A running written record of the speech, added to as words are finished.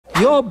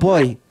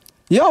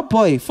Your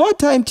boy,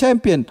 4-time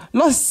champion,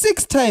 lost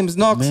 6 times,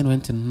 Knox. Man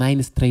went to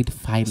 9 straight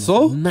finals.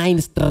 So?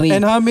 9 straight.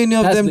 And how many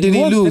of them did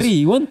he lose?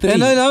 He won 3.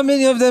 And then how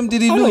many of them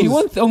did he lose? No, he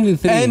won only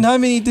 3. And how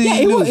many did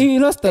he lose? He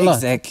lost a lot.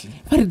 Exactly.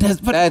 But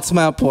that's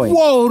my point.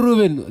 Whoa,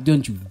 Ruben,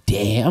 don't you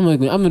dare. I'm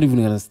not even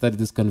going to start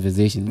this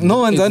conversation. No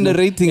one's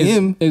underrating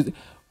him.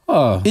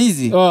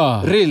 Easy.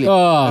 Really?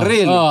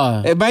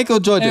 Really?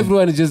 Michael Jordan.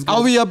 Everyone is just...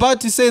 Are we about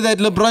to say that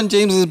LeBron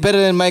James is better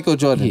than Michael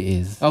Jordan? He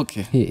is.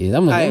 Okay. He is.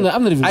 I'm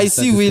not even... I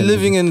see we're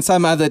living in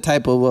some other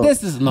type of world.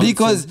 This is nonsense.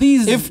 Because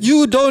if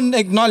you don't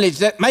acknowledge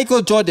that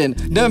Michael Jordan,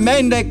 the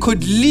man that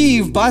could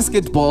leave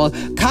basketball,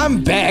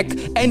 come back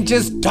and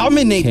just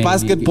dominate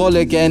basketball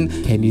again,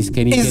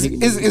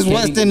 is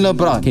worse than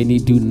LeBron. Can he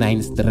do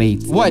 9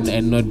 straight? What?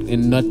 And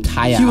not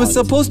tire He was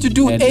supposed to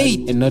do 8.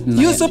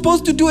 He was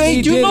supposed to do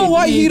 8. You know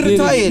why he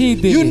retired?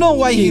 You know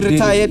why he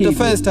retired the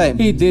first time.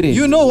 He did it.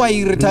 You know why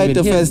he retired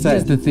the first time.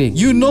 Here's the thing.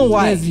 You know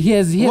why.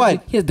 Here's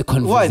the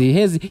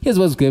conversation. Here's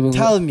what's going on.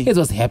 Tell me. Here's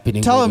what's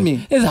happening. Tell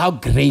me. Here's how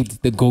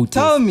great the GOAT is.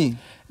 Tell me.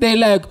 They're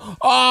like,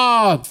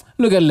 oh,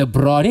 look at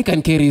LeBron. He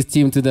can carry his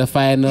team to the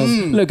finals.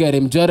 Look at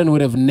him. Jordan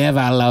would have never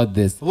allowed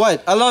this.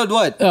 What? Allowed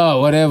what? Oh,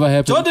 whatever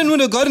happened. Jordan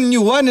would have gotten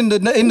you 1 in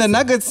the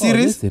Nuggets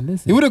series. Listen.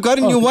 He would have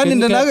gotten you 1 in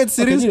the Nuggets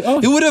series.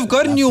 He would have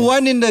gotten you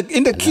 1 in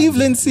the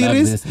Cleveland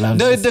series.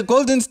 The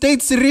Golden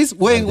State series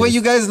where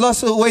you guys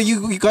lost, where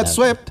you got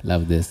swept.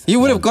 Love this. He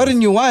would have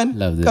gotten you 1.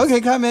 Love this.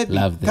 Okay, come at me.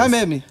 Come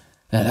at me.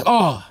 They're like,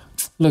 oh,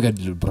 look at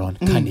LeBron.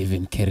 Can't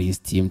even carry his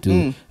team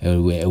to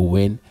a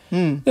win.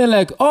 They're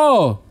like,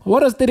 oh,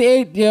 what was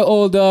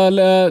 38-year-old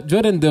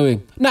Jordan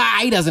doing? Nah,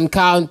 he doesn't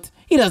count.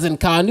 He doesn't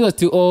count. He was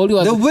too old.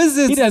 The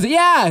Wizards. He doesn't.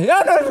 Yeah.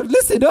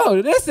 No.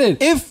 Listen.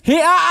 If he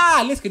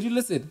listen, could you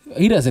listen?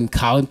 He doesn't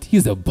count.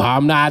 He's a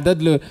bum. Nah,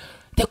 they're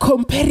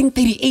comparing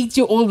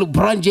 38-year-old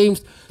LeBron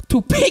James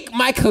to pick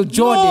Michael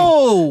Jordan.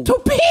 No.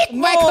 To pick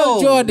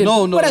Michael Jordan.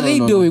 No. What are they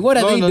doing? What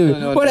are they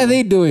doing? What are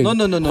they doing?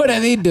 No. What are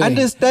they doing?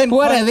 Understand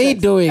what context. are they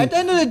doing? At the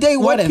end of the day,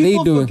 what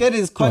people forget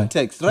is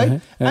context,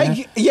 right?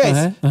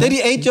 Yes,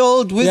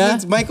 38-year-old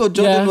Wizards, Michael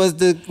Jordan was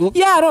the...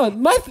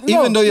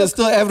 Even though you're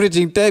still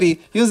averaging 30,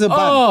 he was a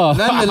bum.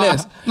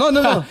 Nonetheless.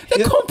 No.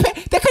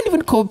 They can't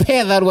even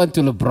compare that one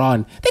to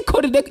LeBron. They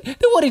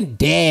wouldn't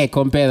dare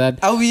compare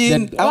that. Are we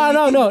in...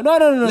 No.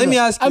 Let me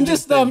ask you I'm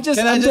just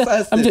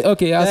ask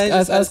okay, ask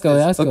her.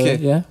 Okay.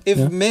 Yeah. If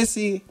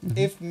Messi,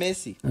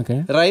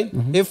 okay, right?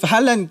 If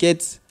Haaland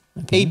gets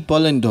 8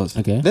 Ballon d'Ors,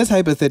 let's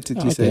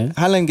hypothetically say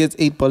Haaland gets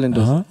 8 Ballon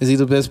d'Ors. Is he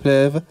the best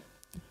player ever?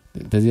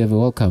 Does he have a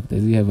World Cup?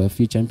 Does he have a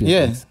few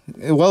champions?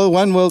 Yeah. Well,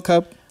 1 World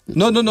Cup.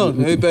 No.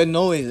 But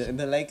Norway,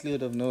 the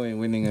likelihood of Norway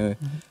winning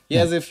he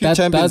has a few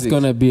Champions Leagues. That's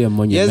gonna be a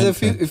monument. He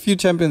has a few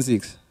Champions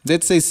Leagues.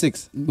 Let's say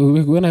 6.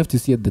 We're gonna have to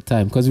see at the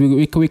time because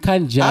we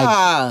can't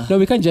judge. No,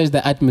 we can't judge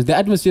the atmosphere. The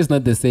atmosphere is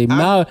not the same.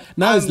 Now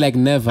it's like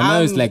never.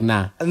 Now it's like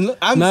nah.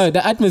 Now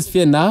the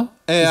atmosphere now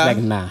is like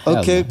nah.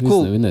 Okay,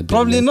 cool.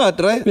 Probably not,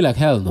 right? We're like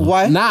hell no.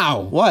 Why?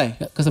 Now? Why?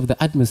 Because of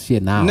the atmosphere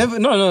now. Never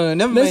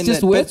mind.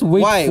 Let's wait.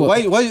 Why?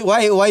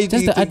 Why?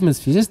 Just the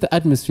atmosphere. Just the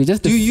atmosphere.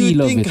 Just the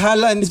feel of it. Do you think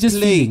Haaland's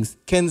play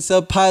can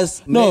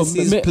surpass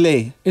Messi's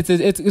play?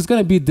 It's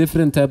gonna be a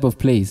different type of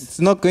place. It's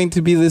not going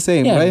to be the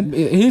same, right?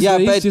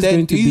 But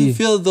then do you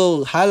feel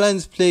though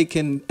Haaland's play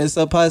can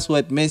surpass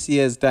what Messi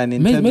has done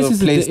in terms of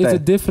play style?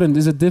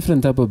 It's a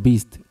different type of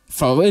beast.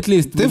 For at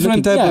least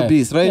different type of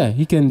beast, right? Yeah,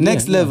 he can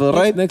next level,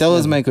 right? That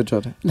was Michael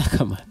Jordan. Nah,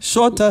 come on.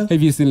 Shorter.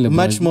 Have you seen LeBron?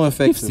 Much more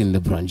effective. You've seen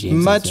LeBron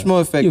James. Much more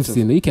effective. You've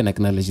seen. You can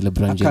acknowledge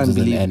LeBron James as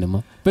an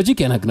animal, but you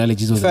can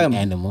acknowledge he was an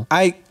animal.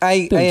 I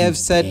have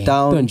sat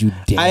down. Don't you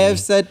dare. I have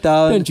sat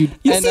down. Don't you?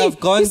 And I've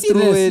gone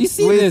through it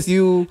with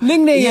you.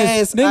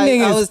 Yes,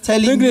 I was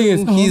telling you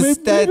his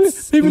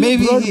stats.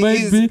 Maybe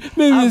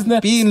he's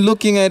not. Been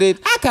looking at it.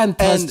 I can't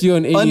trust you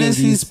on any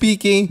honestly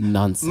speaking,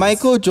 nonsense.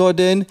 Michael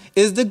Jordan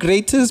is the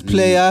greatest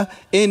player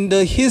in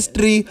the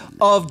history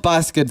of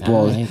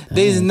basketball.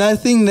 There's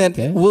nothing that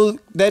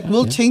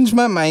will change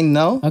my mind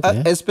now.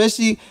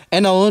 Especially,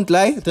 and I won't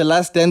lie, The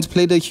Last Dance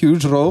played a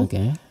huge role.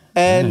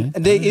 And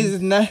there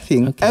is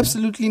nothing,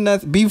 absolutely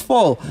nothing.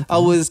 Before, I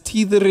was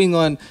teetering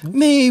on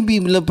maybe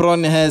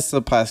LeBron has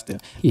surpassed him.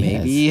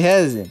 Maybe he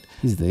hasn't.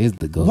 He's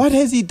the GOAT. What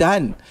has he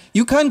done?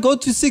 You can't go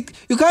to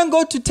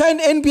 10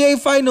 NBA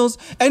finals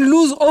and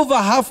lose over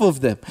half of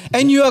them.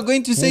 And you are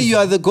going to say you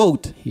are the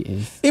GOAT.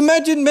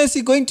 Imagine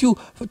Messi going to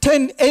 2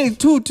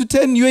 to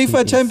 10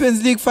 UEFA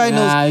Champions League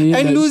finals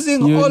and losing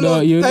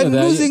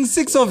losing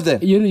 6 of them.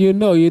 You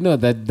know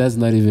that that's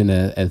not even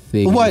a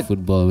thing in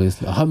football.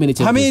 How many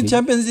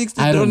Champions Leagues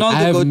did Ronaldo go to? I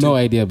have no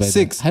idea about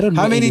 6. I don't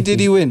know. How many did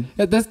he win?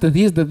 Here's the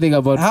thing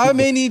about how football.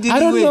 many did he win? I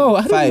don't know.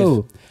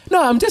 5.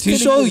 No, I'm just to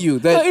show you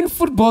that in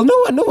football,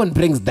 no one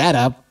brings that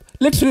up.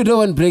 Literally, no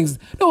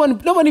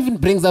one even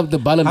brings up the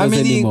Ballon d'Ors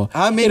anymore.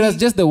 It was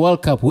just the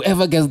World Cup.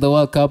 Whoever gets the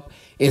World Cup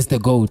is the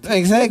GOAT.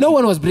 Exactly. No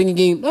one was bringing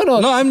in.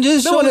 No. I'm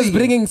just no showing. one is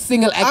bringing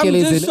single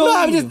accolades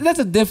in. That's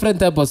a different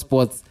type of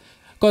sports.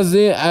 Because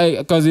 6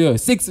 and 0. Yeah,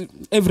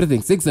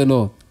 6 and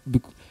 0.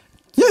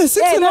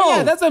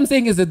 Yeah, that's what I'm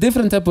saying. It's a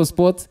different type of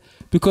sport.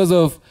 because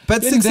of.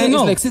 But 6-0. It's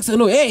like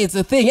 6-0. Hey, it's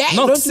a thing. Hey,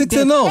 Knox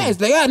 6-0. Hey, it's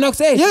like Knox.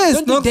 Hey,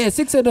 yes, Knox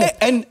 6-0.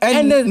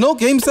 And no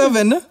game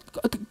 7.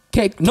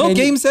 No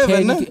game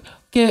 7.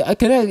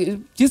 Can I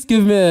just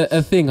give me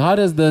a thing? How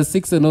does the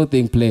 6-0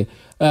 thing play?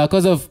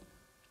 Because of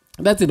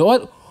that's it.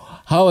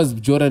 How was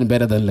Jordan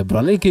better than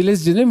LeBron? Okay,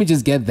 let me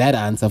just get that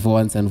answer for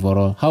once and for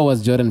all. How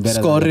was Jordan better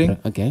Scoring, than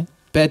LeBron? Okay.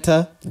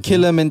 Better.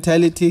 Killer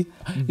mentality.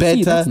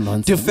 Better.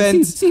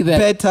 Defense. See that?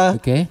 Better.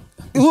 Okay.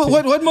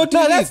 What more do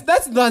you need?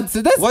 That's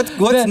nonsense. What's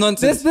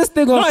nonsense? This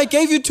thing no, I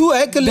gave you two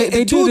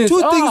accolades, two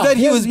things that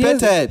he was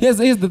better at. Here's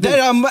the thing. That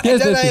are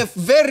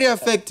very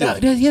effective.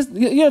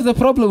 Here's the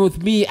problem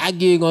with me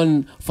arguing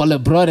on for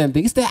LeBron and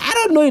things. I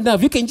don't know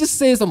enough. You can just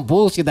say some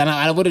bullshit and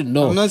I wouldn't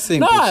know. I'm not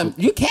saying bullshit.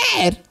 You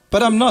can.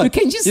 But I'm not. You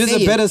can just He's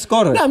say a better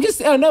scorer. No,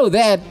 I know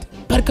that.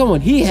 But come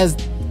on, he's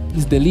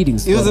the leading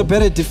scorer. He was a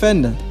better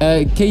defender.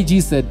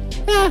 KG said,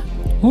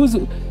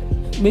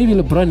 maybe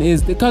LeBron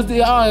is because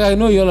I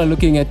know you all are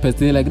looking at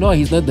Pastor like, no,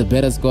 he's not the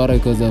better scorer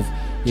because of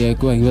he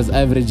was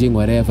averaging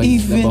whatever,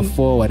 he's number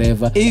 4,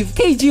 whatever. If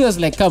KG was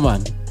like, come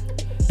on,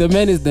 the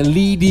man is the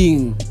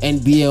leading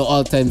NBA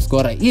all-time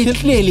scorer. He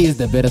clearly is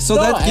the better. So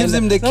that gives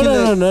him the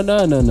killer. No,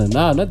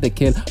 not the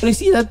killer. But you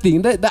see that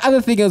thing, the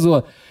other thing as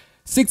well.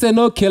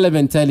 6-0 killer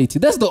mentality.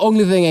 That's the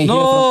only thing I hear from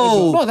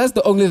everyone. No, that's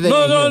the only thing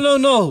I hear.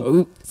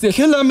 No.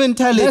 Killer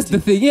mentality. That's the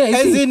thing. Yeah.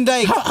 As in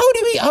like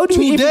how do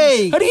we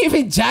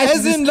even judge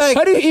as in like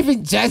how do you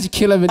even judge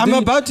killer mentality?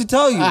 I'm about to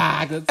tell you.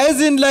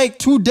 As in like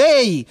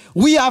today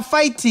we are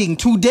fighting.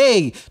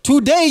 Today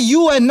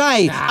you and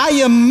I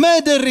am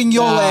murdering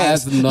your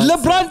ass.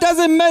 LeBron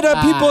doesn't murder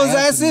people's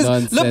asses.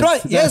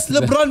 Nonsense.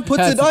 LeBron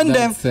puts it on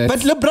them, but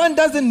LeBron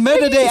doesn't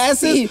murder their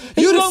asses.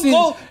 You don't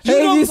go.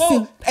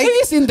 Have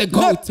you seen the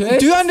GOAT?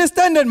 Do you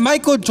understand that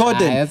Michael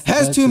Jordan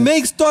has to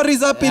make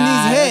stories up in his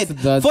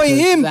head for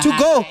him to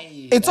go?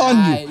 It's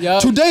on you.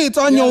 Today it's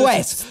on your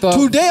ass.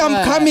 Today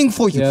I'm coming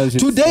for you.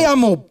 Today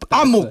I'm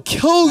gonna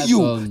kill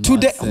you.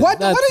 Today,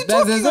 what are you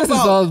talking about? This is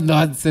all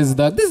nonsense,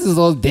 dog. This is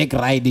all dick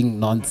riding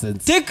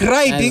nonsense. Dick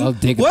riding?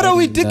 What are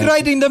we dick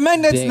riding? The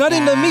man that's not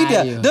in the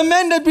media. The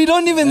man that we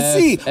don't even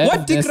see.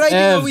 What dick riding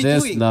are we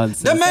doing?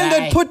 The man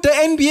that put the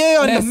NBA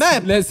on the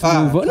map. Let's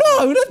move on.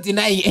 No, we're not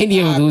denying any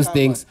of those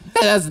things.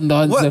 That's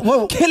nonsense.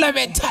 Killer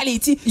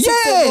mentality.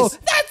 Yes.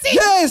 That's it.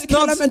 Yes.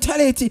 Killer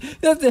mentality.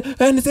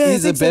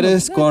 He's a better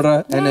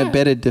scorer and a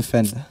better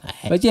defender.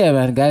 But yeah,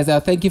 man, guys,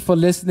 thank you for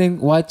listening,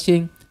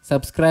 watching,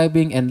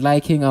 subscribing, and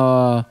liking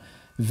our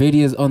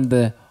videos on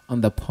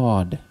the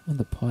pod.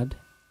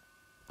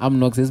 I'm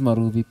Knox, this is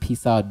Maruby.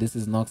 Peace out. This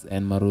is Knox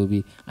and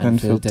Maruby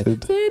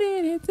Unfiltered.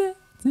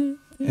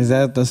 Is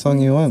that the song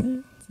you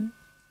want?